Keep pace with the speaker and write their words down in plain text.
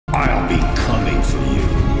be coming for you.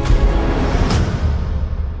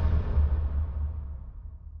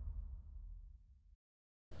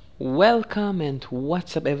 Welcome and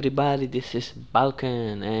what's up everybody, this is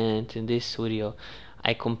Balkan, and in this video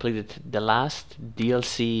I completed the last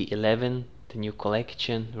DLC 11, the new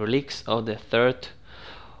collection, Relics of the Third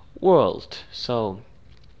World. So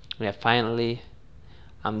yeah, finally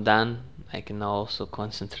I'm done. I can now also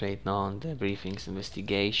concentrate now on the briefings,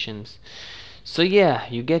 investigations. So yeah,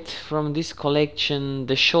 you get from this collection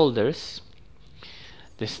the shoulders.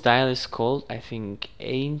 The style is called, I think,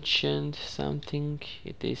 Ancient something.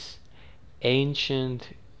 It is Ancient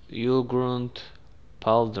Ugrund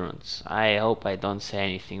Pauldrons. I hope I don't say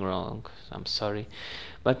anything wrong. I'm sorry.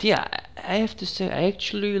 But yeah, I have to say I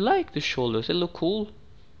actually like the shoulders. They look cool.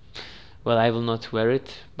 Well, I will not wear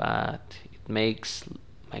it, but it makes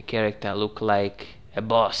my character look like a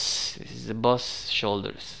boss. This is the boss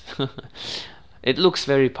shoulders. It looks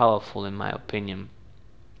very powerful in my opinion.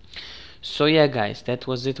 So yeah guys, that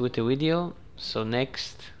was it with the video. So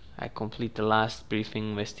next I complete the last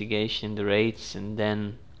briefing, investigation, the raids, and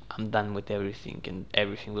then I'm done with everything, and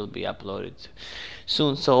everything will be uploaded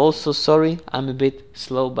soon. So also sorry I'm a bit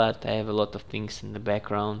slow, but I have a lot of things in the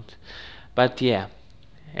background. But yeah,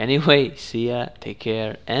 anyway, see ya, take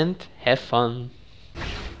care and have fun.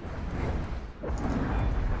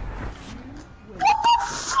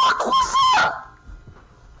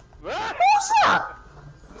 Who's that?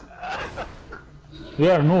 We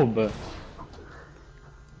are noob.